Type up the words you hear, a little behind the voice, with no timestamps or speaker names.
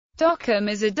Dokkum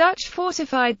is a Dutch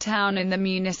fortified town in the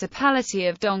municipality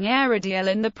of Dongeradeel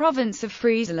in the province of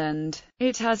Friesland.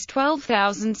 It has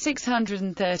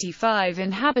 12,635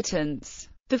 inhabitants.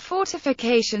 The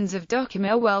fortifications of Dokkum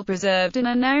are well preserved and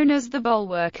are known as the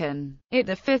Bulwarken. It is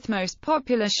the fifth most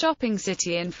popular shopping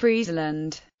city in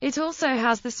Friesland. It also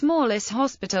has the smallest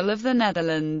hospital of the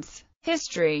Netherlands.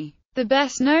 History. The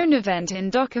best-known event in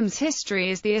Dokkum's history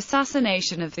is the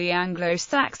assassination of the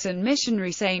Anglo-Saxon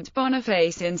missionary Saint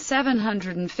Boniface in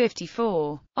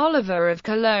 754. Oliver of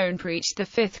Cologne preached the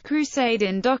Fifth Crusade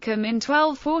in Dokkum in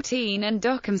 1214 and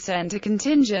Dokkum sent a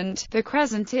contingent. The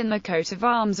crescent in the coat of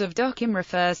arms of Dokkum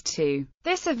refers to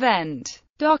this event.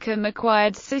 Dokkum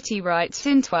acquired city rights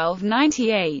in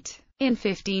 1298. In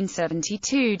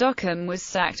 1572 Dokkum was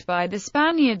sacked by the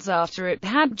Spaniards after it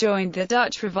had joined the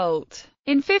Dutch revolt.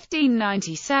 In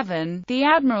 1597, the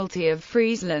Admiralty of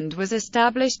Friesland was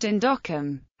established in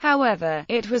Dokkum. However,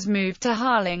 it was moved to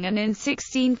Harlingen in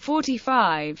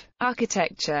 1645.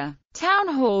 Architecture. Town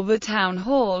Hall. The town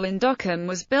hall in Dokkum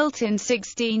was built in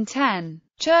 1610.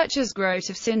 Churches Groot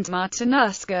of Sint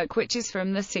Martinuskerk, which is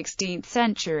from the 16th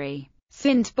century.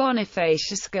 Sint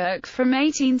Bonifatiuskerk from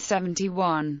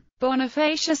 1871.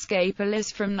 Bonifatiuskapel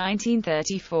is from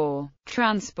 1934.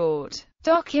 Transport.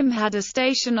 Dokkum had a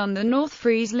station on the North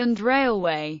Friesland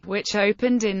Railway, which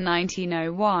opened in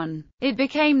 1901. It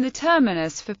became the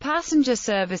terminus for passenger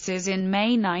services in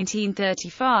May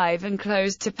 1935 and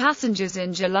closed to passengers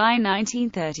in July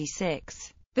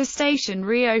 1936. The station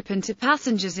reopened to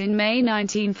passengers in May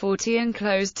 1940 and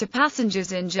closed to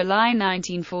passengers in July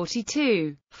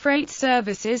 1942. Freight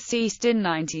services ceased in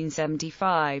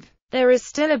 1975. There is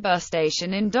still a bus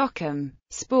station in Dokkum.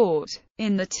 Sport.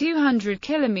 In the 200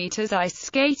 km ice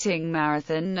skating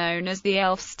marathon known as the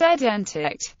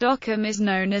Elfstedentocht, Dokkum is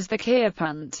known as the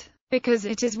Keerpunt, because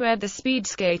it is where the speed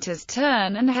skaters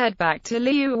turn and head back to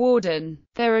Leeuwarden.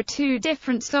 There are two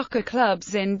different soccer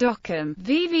clubs in Dokkum,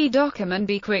 VV Dokkum and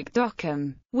Bekwik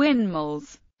Dokkum.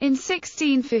 Windmills. In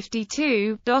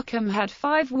 1652, Dokkum had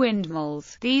 5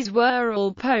 windmills. These were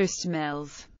all post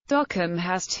mills. Dokkum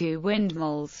has 2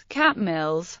 windmills, cap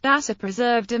mills, that are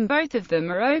preserved, and both of them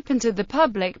are open to the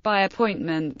public by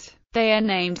appointment. They are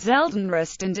named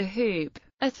Zeldenrust and De Hoop.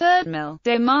 A third mill,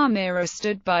 De Marmira,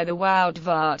 stood by the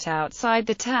Woudvaart outside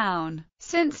the town.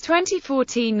 Since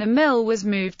 2014 the mill was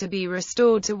moved to be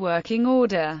restored to working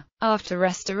order. After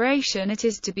restoration it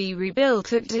is to be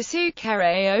rebuilt at De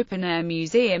Sucaré Open Air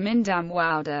Museum in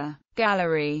Damwoude.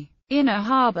 Gallery. Inner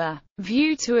Harbour.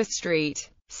 View to a street.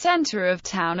 Center of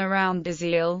town around the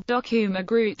Ziel, Dokkum, a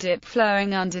Groot dip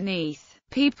flowing underneath.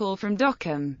 People from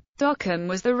Dokkum. Dokkum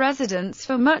was the residence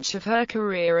for much of her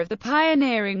career of the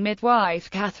pioneering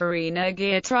midwife Catharina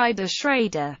Geertruida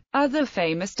Schrader. Other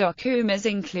famous Dokkumers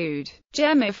include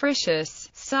Gemma Frisius,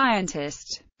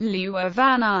 scientist; Leeuw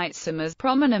van Eitzemers,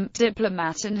 prominent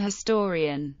diplomat and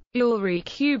historian; Ulrich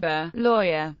Huber,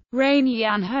 lawyer; Reine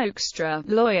Jan Hoekstra,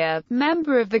 lawyer,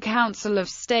 member of the Council of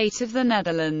State of the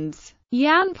Netherlands;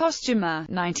 Jan Postuma,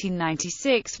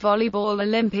 1996 volleyball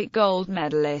Olympic gold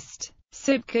medalist;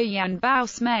 Sipke Jan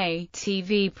Bousmé,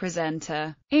 TV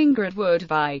presenter; Ingrid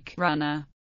Woodwijk, runner.